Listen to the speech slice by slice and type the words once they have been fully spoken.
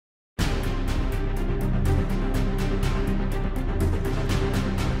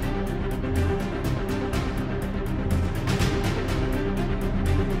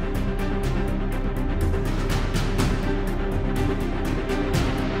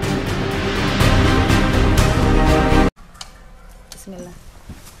Bismillah.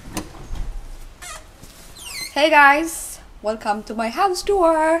 Hey guys, welcome to my house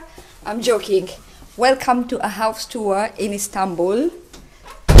tour. I'm joking. Welcome to a house tour in Istanbul,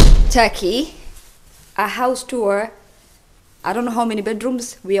 Turkey. A house tour. I don't know how many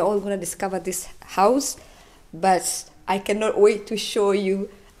bedrooms. We are all gonna discover this house, but I cannot wait to show you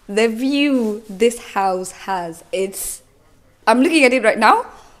the view this house has. I'm looking at it right now,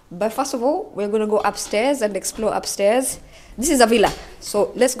 but first of all, we're gonna go upstairs and explore upstairs. This is a villa,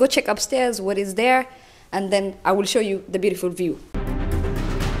 so let's go check upstairs what is there, and then I will show you the beautiful view.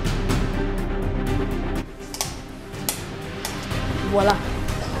 Voila.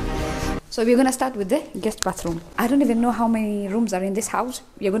 So we're gonna start with the guest bathroom. I don't even know how many rooms are in this house.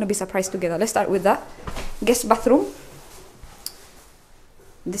 You're gonna be surprised together. Let's start with the guest bathroom.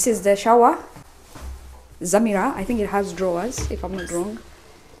 This is the shower. Zamira, I think it has drawers, if I'm not wrong.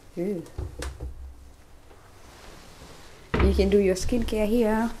 Ooh. You can do your skincare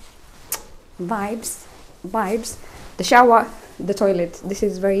here. Vibes. The shower, the toilet. This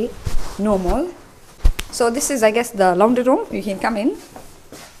is very normal. So this is, I guess, the laundry room. You can come in.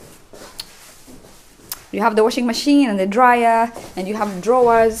 You have the washing machine and the dryer, and you have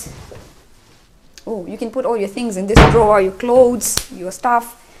drawers. Oh, you can put all your things in this drawer, your clothes, your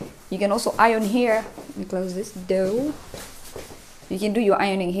stuff. You can also iron here. Let me close this door. You can do your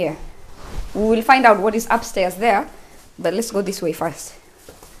ironing here. We will find out what is upstairs there, but let's go this way first.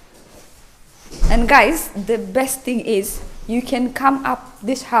 And guys, the best thing is you can come up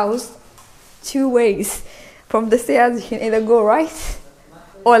this house two ways. From the stairs, you can either go right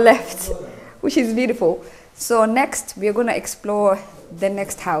or left, which is beautiful. So next, we are going to explore the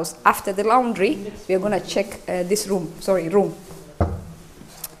next house. After the laundry, we are going to check this room. Room.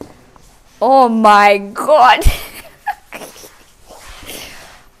 Oh my god.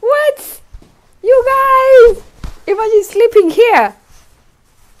 What? You guys, imagine sleeping here.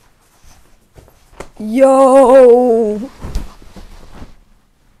 Yo.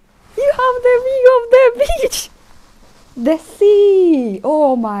 You have the view of the beach. The sea.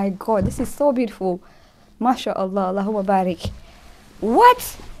 Oh my god, this is so beautiful. MashaAllah, Allahumma barik.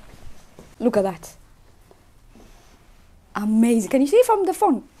 What? Look at that. Amazing. Can you see from the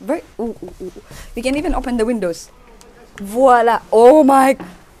phone? Very. Ooh. We can even open the windows. Voila. Oh my.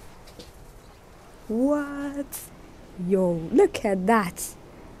 What? Yo, look at that.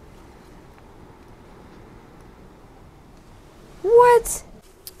 What?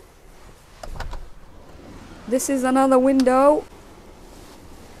 This is another window.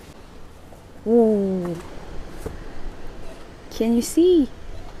 Ooh. Can you see?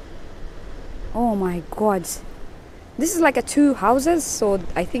 Oh my god. This is like a two houses, so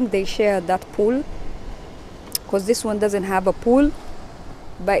I think they share that pool. Because this one doesn't have a pool.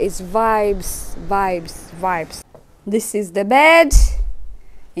 But it's vibes. This is the bed.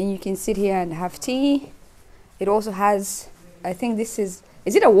 And you can sit here and have tea. It also has, I think this is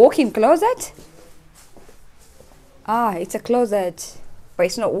it a walk-in closet? Ah, it's a closet, but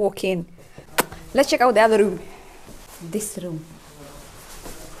it's not walk-in. Let's check out the other room. This room.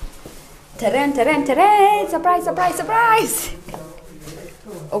 Ta-ran. Surprise.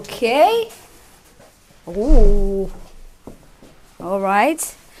 Okay. Ooh. All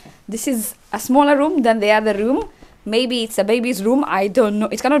right. This is a smaller room than the other room. Maybe it's a baby's room. I don't know.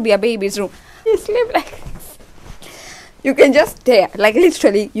 It cannot be a baby's room. You sleep like this. You can just stare. Like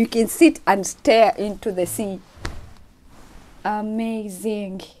literally, you can sit and stare into the sea.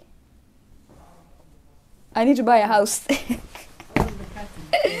 Amazing. I need to buy a house.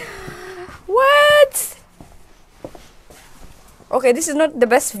 What? Okay, this is not the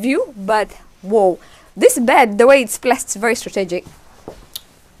best view, but whoa. This bed, the way it's placed, is very strategic.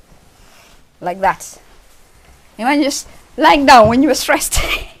 Like that. Imagine just lying down when you're stressed.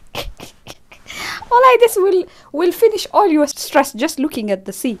 All like this will finish all your stress just looking at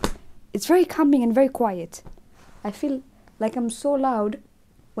the sea. It's very calming and very quiet. I feel like I'm so loud.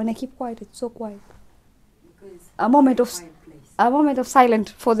 When I keep quiet, it's so quiet. A moment of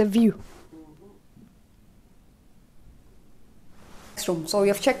silence for the view. Next room. So we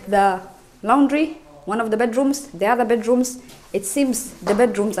have checked the laundry, one of the bedrooms, the other bedrooms. It seems the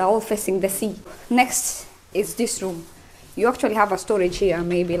bedrooms are all facing the sea. Next is this room. You actually have a storage here,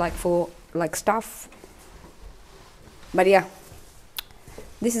 maybe like for like stuff. But yeah,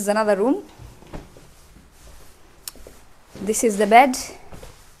 this is another room. This is the bed.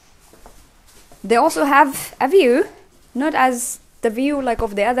 They also have a view, not as the view like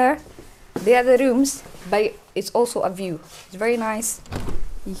of the other rooms, but it's also a view. It's very nice.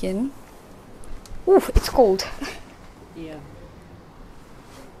 You can. Ooh, it's cold. Yeah.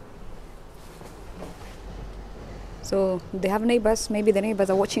 So they have neighbors. Maybe the neighbors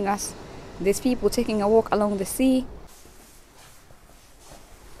are watching us. There's people taking a walk along the sea.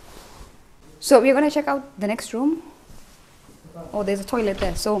 So we're gonna check out the next room. Oh, there's a toilet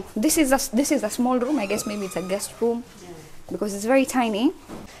there. So this is a small room. I guess maybe it's a guest room because it's very tiny.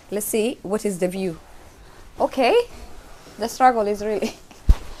 Let's see what is the view. Okay, the struggle is really.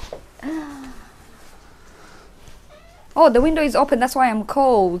 Oh, the window is open. That's why I'm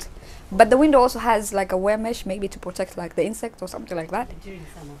cold. But the window also has like a wear mesh, maybe to protect like the insects or something like that. During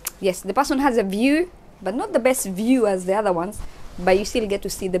summer. Yes, the person has a view, but not the best view as the other ones. But you still get to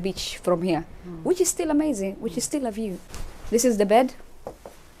see the beach from here, which is still amazing, which is still a view. This is the bed.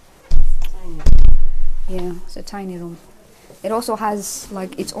 Tiny. Yeah, it's a tiny room. It also has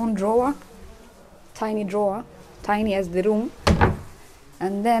like its own drawer, tiny drawer, tiny as the room.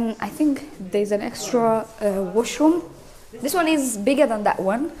 And then I think there's an extra washroom. This one is bigger than that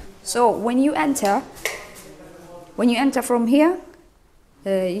one. So when you enter from here,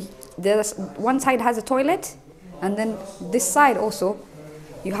 there's one side has a toilet, and then this side also,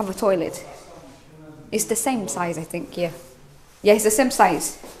 you have a toilet. It's the same size, I think. Yeah, it's the same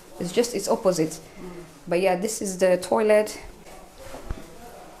size. It's just it's opposite. But yeah, this is the toilet.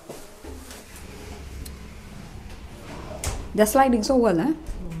 They're sliding so well, huh?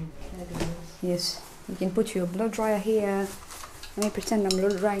 Yes, you can put your blow dryer here. Let me pretend I'm blow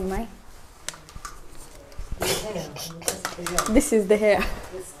drying mine. This is the hair.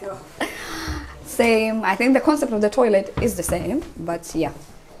 Let's go. Same. I think the concept of the toilet is the same, but yeah.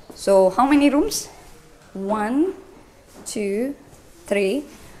 So how many rooms? 1, 2, 3,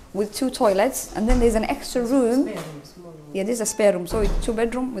 with 2 toilets, and then there's an extra room. Yeah, this is a spare room. So it's 2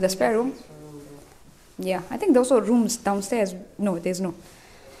 bedroom with a spare room. Yeah, I think there's also rooms downstairs. No, there's no.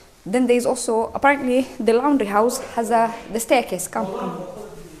 Then there's also, apparently, the laundry house has the staircase. Come.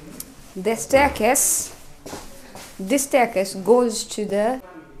 The staircase, this staircase goes to the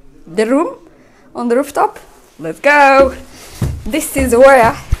room on the rooftop. Let's go. This is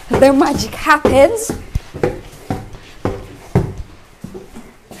where the magic happens.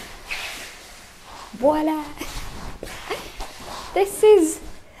 Voila. This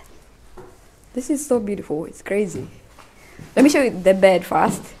is so beautiful. It's crazy. Let me show you the bed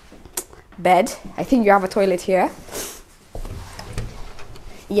first. Bed. I think you have a toilet here.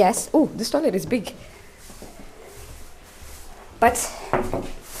 Yes. Oh, this toilet is big. But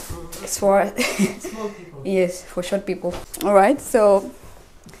it's for Small people. yes, for short people. All right. So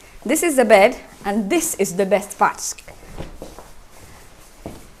this is the bed, and this is the best part.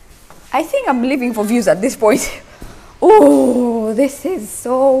 I think I'm living for views at this point. Oh, this is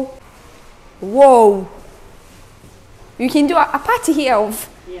so. Whoa. You can do a party here of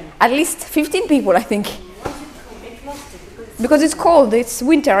at least 15 people, I think. Because it's cold, it's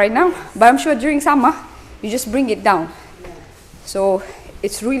winter right now. But I'm sure during summer, you just bring it down. So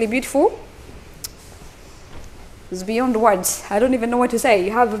it's really beautiful. It's beyond words. I don't even know what to say.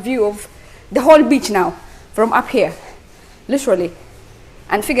 You have a view of the whole beach now from up here. Literally.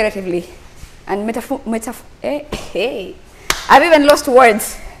 And figuratively. And hey. I've even lost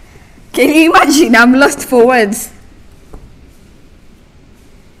words. Can you imagine? I'm lost for words.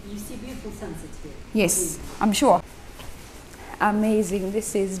 You see beautiful sunsets here. Yes, I'm sure. Amazing.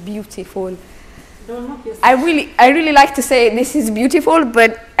 This is beautiful. Don't knock yourself. I really like to say this is beautiful,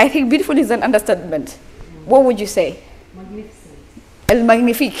 but I think beautiful is an understatement. What would you say? Magnificent. El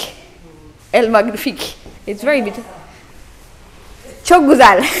magnifique. El magnifique. It's very beautiful. Çok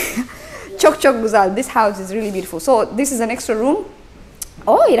güzel. Çok güzel. This house is really beautiful. So this is an extra room.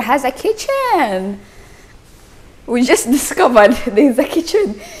 Oh, it has a kitchen. We just discovered there's a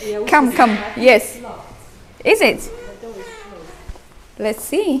kitchen. Yeah, Come. Yes. Locked. Is it? The door is closed. Let's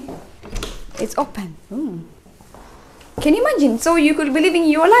see. It's open. Can you imagine? So you could be living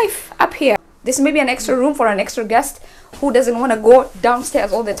your life up here. This may be an extra room for an extra guest who doesn't want to go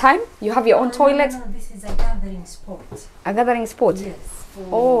downstairs all the time. You have your own toilet. No, this is a gathering spot. A gathering spot. Yes.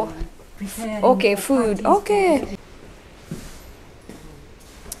 Oh. Preparing Okay, for food. parties. Okay.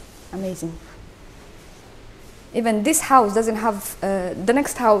 Amazing. Even this house doesn't have, the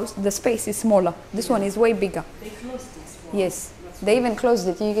next house, the space is smaller. This one is way bigger. They closed this one. Yes, they even closed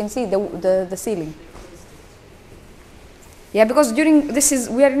it. You can see the ceiling. Yeah, because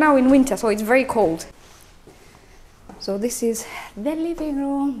we are now in winter, so it's very cold. So this is the living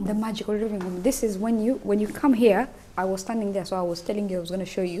room, the magical living room. This is when you come here. I was standing there, so I was telling you I was going to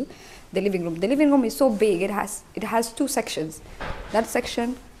show you the living room. The living room is so big. It has 2 sections, that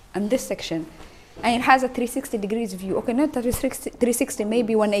section and this section, and it has a 360 degrees view. Okay, not 360,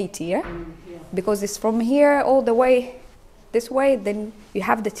 maybe 180. Yeah, because it's from here all the way this way. Then you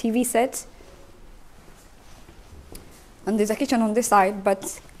have the TV set. and there's a kitchen on this side,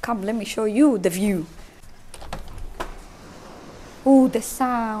 but come, let me show you the view. Oh, the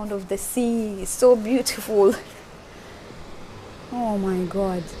sound of the sea is so beautiful. Oh my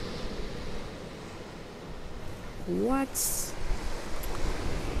god. What?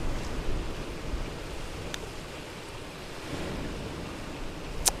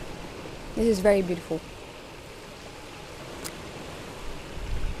 This is very beautiful.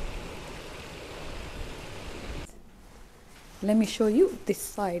 Let me show you this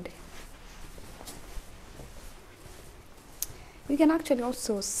side. You can actually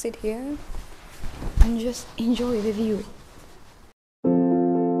also sit here and just enjoy the view.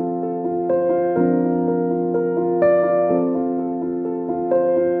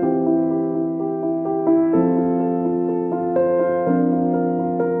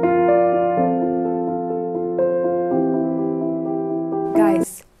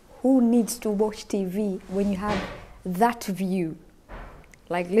 Guys, who needs to watch TV when you have that view?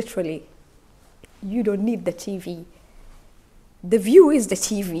 Like literally, you don't need the TV. The view is the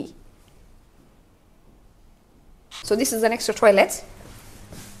TV. So this is an extra toilet.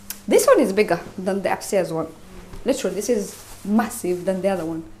 This one is bigger than the upstairs one. Literally, this is massive than the other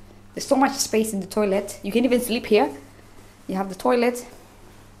one. There's so much space in the toilet. You can even sleep here. You have the toilet.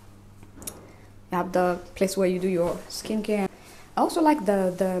 You have the place where you do your skincare. I also like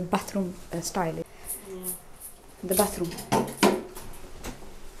the bathroom style. The bathroom.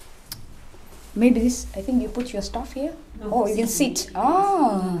 Maybe this, I think you put your stuff here. No, oh, you can sit. No,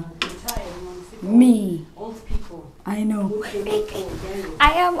 Ah, retired ones, me. Old people. I know. They look old, very old.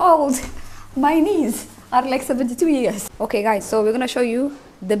 I am old. My knees are like 72 years. Okay guys, so we're gonna show you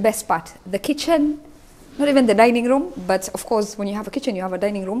the best part. The kitchen, not even the dining room, but of course when you have a kitchen you have a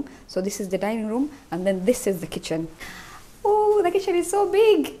dining room. So this is the dining room and then this is the kitchen. Oh, the kitchen is so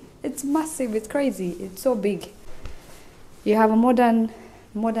big. It's massive, it's crazy, it's so big. You have a modern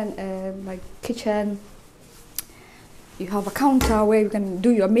like kitchen. You have a counter where you can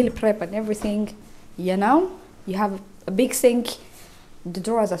do your meal prep and everything. You know, you have a big sink. The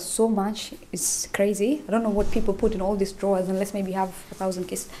drawers are so much, it's crazy. I don't know what people put in all these drawers unless maybe you have 1,000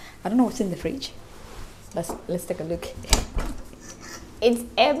 kids. I don't know what's in the fridge. Let's take a look. It's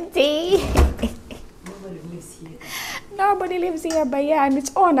empty. Nobody lives here. Nobody lives here, but yeah, and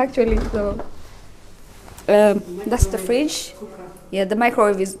it's on actually. So that's the fridge. Yeah, the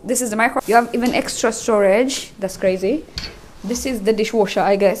microwave is. This is the microwave. You have even extra storage. That's crazy. This is the dishwasher,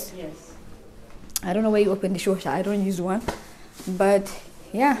 I guess. Yes. I don't know where you open dishwasher. I don't use one, but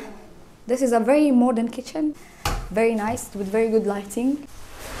yeah, this is a very modern kitchen. Very nice with very good lighting.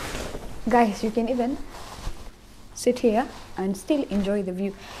 Guys, you can even sit here and still enjoy the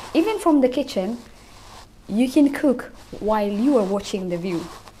view. Even from the kitchen, you can cook while you are watching the view.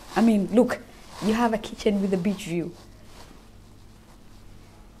 I mean, look, you have a kitchen with a beach view.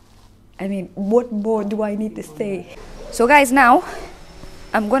 I mean, what more do I need to say? So guys, now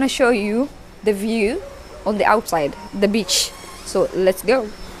I'm gonna show you the view on the outside, the beach. So let's go.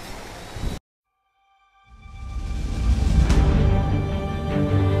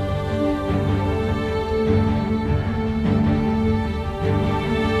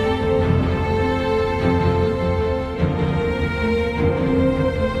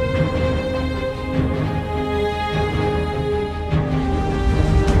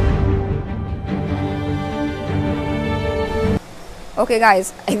 Okay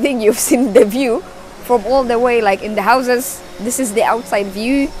guys, I think you've seen the view from all the way like in the houses. This is the outside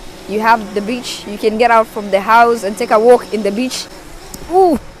view. You have the beach. You can get out from the house and take a walk in the beach.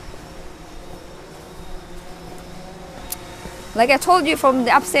 Ooh. Like I told you from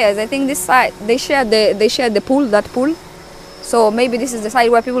the upstairs, I think this side they share the pool, that pool. So maybe this is the side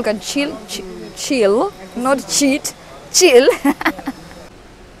where people can chill, not cheat, chill.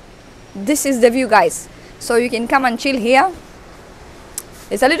 This is the view guys. So you can come and chill here.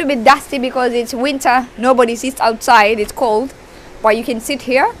 It's a little bit dusty because it's winter, nobody sits outside, it's cold, but you can sit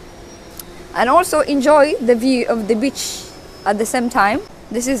here and also enjoy the view of the beach at the same time.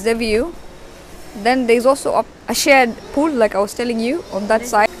 This is the view. Then there's also a shared pool like I was telling you on that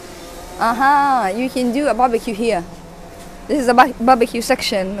side. You can do a barbecue here. This is a barbecue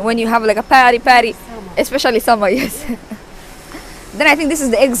section when you have like a party, especially summer, yes. Then I think this is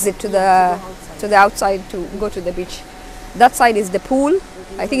the exit to the outside to go to the beach. That side is the pool.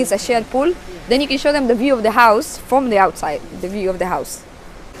 I think it's a shared pool. Then you can show them the view of the house from the outside, the view of the house.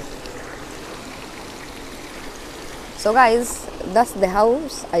 So guys, that's the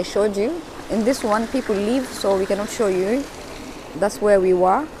house I showed you. In this one, people live, so we cannot show you. That's where we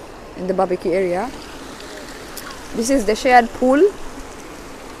were, in the barbecue area. This is the shared pool.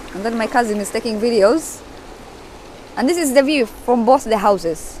 And then my cousin is taking videos. And this is the view from both the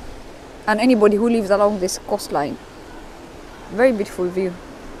houses and anybody who lives along this coastline. Very beautiful view.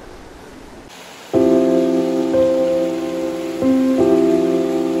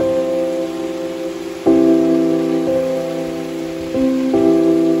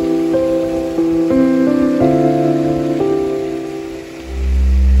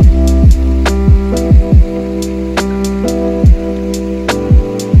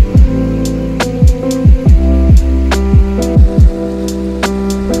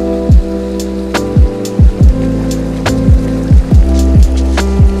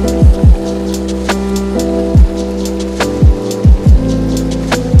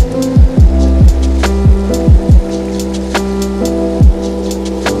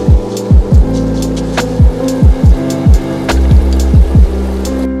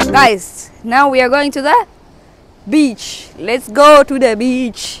 Guys, now we are going to the beach. Let's go to the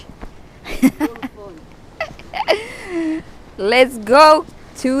beach. Let's go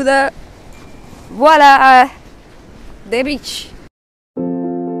to the the beach.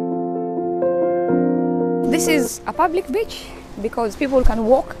 This is a public beach because people can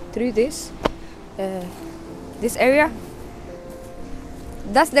walk through this area.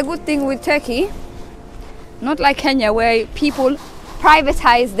 That's the good thing with Turkey, not like Kenya where people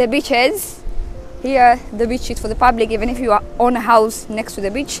privatize the beaches. Here the beach is for the public. Even if you are on a house next to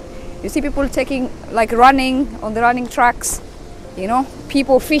the beach, you see people taking, like, running on the running tracks, you know,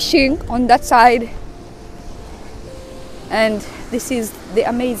 people fishing on that side. And this is the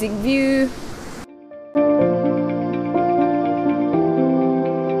amazing view.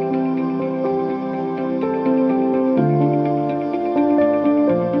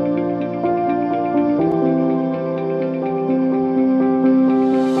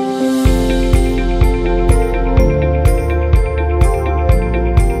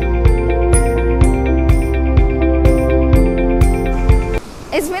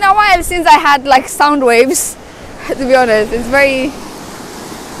 It's been a while since I had like sound waves, to be honest. It's very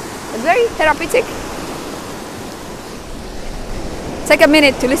therapeutic. Take a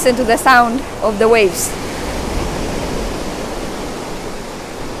minute to listen to the sound of the waves.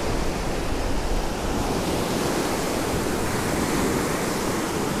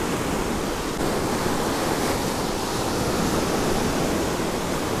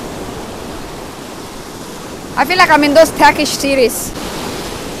 I feel like I'm in those Turkish series.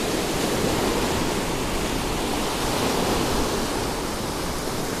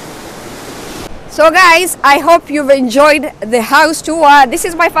 So guys, I hope you've enjoyed the house tour. This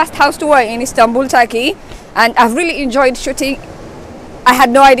is my first house tour in Istanbul, Turkey, and I've really enjoyed shooting. I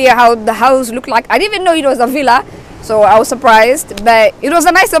had no idea how the house looked like. I didn't even know it was a villa, so I was surprised, but it was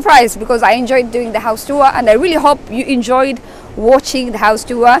a nice surprise because I enjoyed doing the house tour, and I really hope you enjoyed watching the house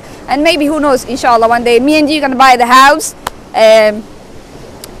tour. And maybe, who knows, inshallah, one day me and you can buy the house. I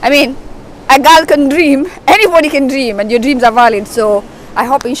mean, a girl can dream, anybody can dream, and your dreams are valid. So I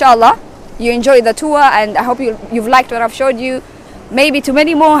hope, inshallah, you enjoyed the tour, and I hope you've liked what I've showed you. Maybe too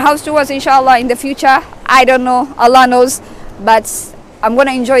many more house tours, inshallah, in the future. I don't know, Allah knows, but I'm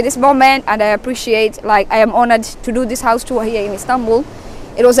gonna enjoy this moment, and I appreciate, like, I am honored to do this house tour here in Istanbul.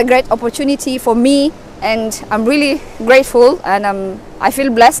 It was a great opportunity for me, and I'm really grateful, and I feel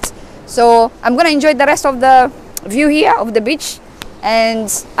blessed. So I'm gonna enjoy the rest of the view here of the beach,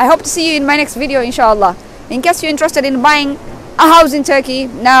 and I hope to see you in my next video, inshallah. In case you're interested in buying a house in Turkey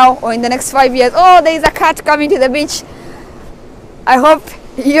now or in the next 5 years. Oh, there is a cat coming to the beach. I hope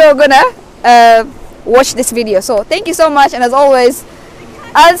you're gonna watch this video. So thank you so much, and as always,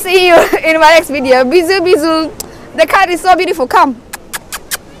 I'll see you in my next video. Bizu bizu. The cat is so beautiful. Come.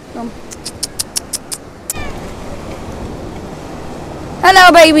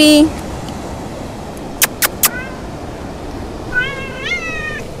 Hello, baby.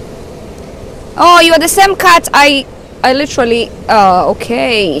 Oh, you are the same cat I literally,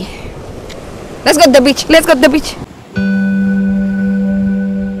 okay. Let's go to the beach. Let's go to the beach.